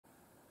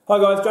Hi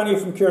guys, John here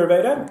from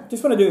Curavita.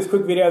 Just want to do this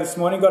quick video this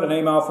morning. Got an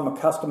email from a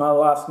customer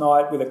last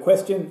night with a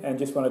question and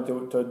just wanted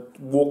to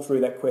walk through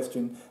that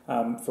question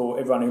for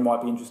everyone who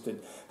might be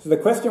interested. So the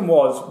question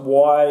was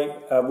why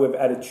we've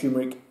added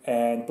turmeric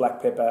and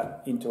black pepper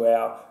into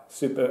our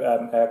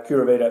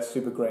Curavita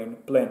Super Green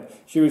blend.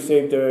 She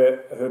received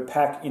her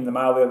pack in the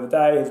mail the other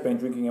day, has been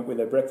drinking it with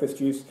her breakfast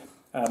juice,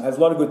 has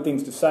a lot of good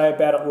things to say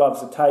about it, loves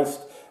the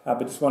taste, but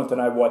just wanted to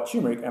know why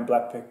turmeric and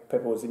black pepper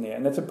was in there.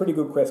 And that's a pretty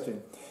good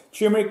question.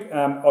 Turmeric,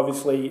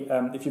 obviously,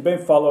 if you've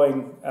been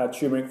following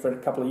turmeric for a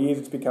couple of years,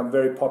 it's become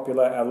very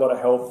popular. A lot of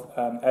health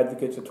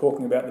advocates are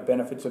talking about the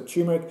benefits of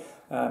turmeric.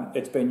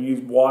 It's been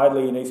used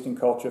widely in Eastern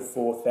culture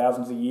for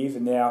thousands of years,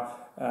 and now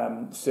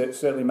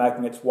certainly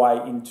making its way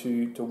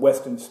into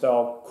Western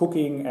style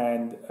cooking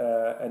and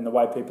the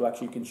way people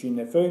actually consume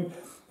their food.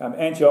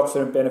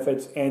 Antioxidant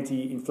benefits,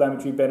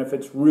 anti-inflammatory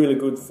benefits, really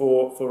good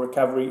for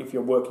recovery if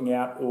you're working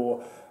out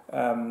or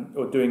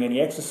doing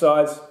any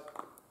exercise.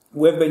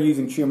 We've been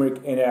using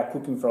turmeric in our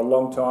cooking for a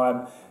long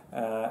time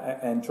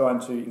and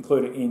trying to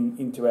include it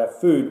into our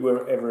food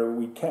wherever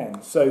we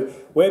can. So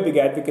we're big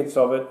advocates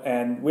of it,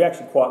 and we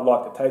actually quite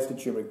like the taste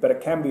of turmeric, but it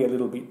can be a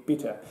little bit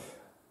bitter.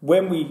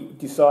 When we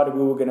decided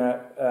we were going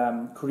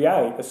to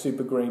create a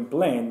super green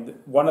blend,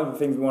 one of the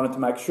things we wanted to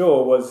make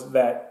sure was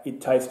that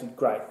it tasted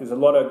great. There's a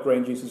lot of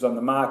green juices on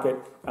the market.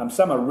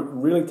 Some are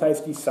really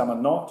tasty, some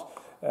are not.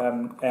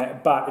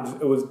 But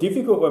it was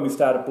difficult when we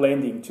started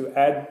blending to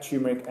add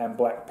turmeric and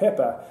black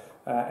pepper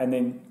and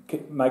then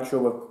make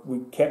sure we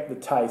kept the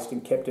taste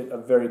and kept it a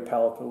very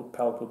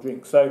palatable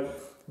drink. So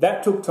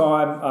that took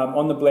time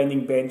on the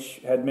blending bench,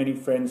 had many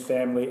friends,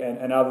 family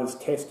and others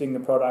testing the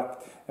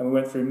product, and we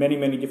went through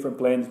many different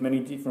blends, many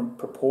different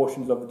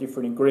proportions of the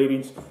different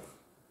ingredients,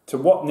 to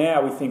what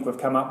now we think we've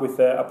come up with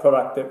a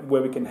product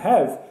where we can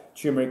have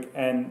turmeric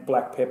and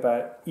black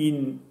pepper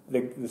in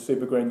the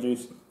super green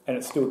juice and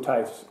it still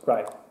tastes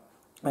great,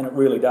 and it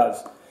really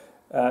does.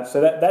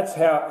 So that's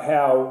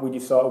how we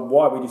decided,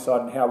 why we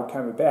decided and how we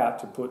came about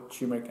to put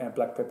turmeric and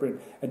black pepper in.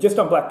 And just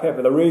on black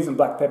pepper, the reason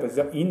black pepper is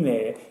in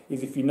there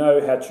is if you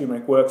know how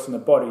turmeric works in the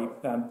body,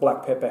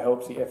 black pepper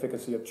helps the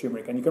efficacy of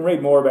turmeric. And you can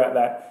read more about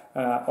that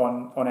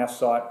on our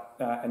site,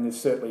 and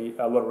there's certainly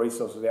a lot of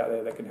resources out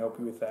there that can help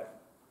you with that.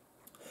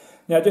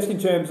 Now, just in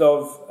terms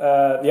of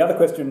the other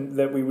question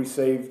that we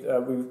received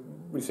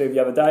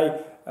the other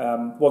day,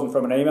 wasn't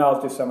from an email,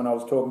 it's just someone I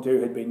was talking to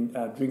who had been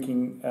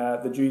drinking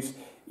the juice,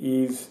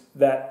 is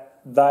that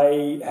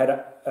they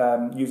had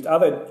used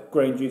other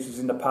green juices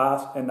in the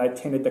past and they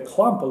tended to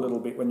clump a little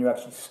bit when you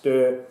actually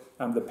stir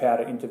the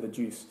powder into the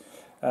juice.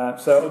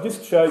 So I'll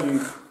just show you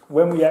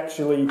when we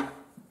actually,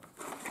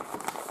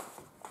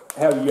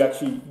 how you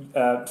actually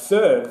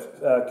serve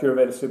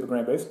Curavita Super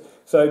Green Boost.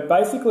 So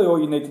basically all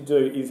you need to do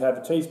is have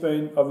a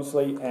teaspoon,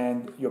 obviously,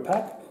 and your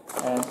pack.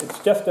 And it's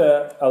just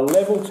a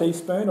level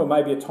teaspoon, or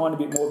maybe a tiny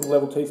bit more than a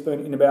level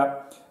teaspoon, in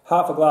about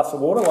half a glass of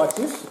water like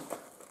this.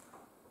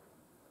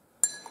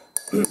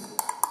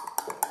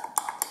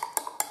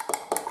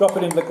 Drop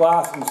it into the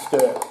glass and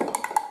stir.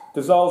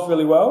 Dissolves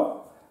really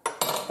well,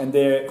 and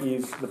there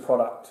is the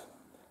product.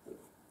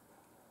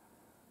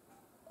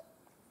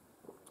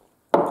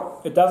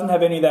 It doesn't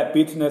have any of that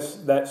bitterness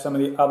that some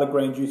of the other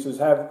green juices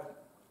have.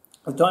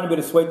 A tiny bit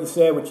of sweetness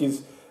there, which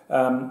is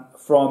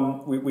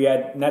we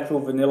add natural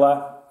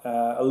vanilla,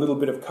 a little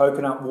bit of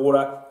coconut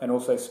water, and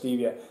also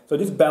stevia. So it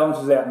just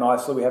balances out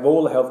nicely. We have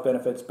all the health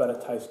benefits, but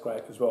it tastes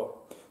great as well.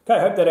 Okay, I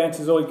hope that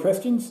answers all your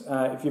questions.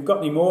 If you've got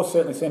any more,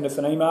 certainly send us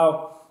an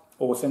email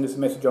or send us a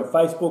message on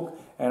Facebook,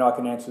 and I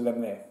can answer them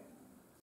there.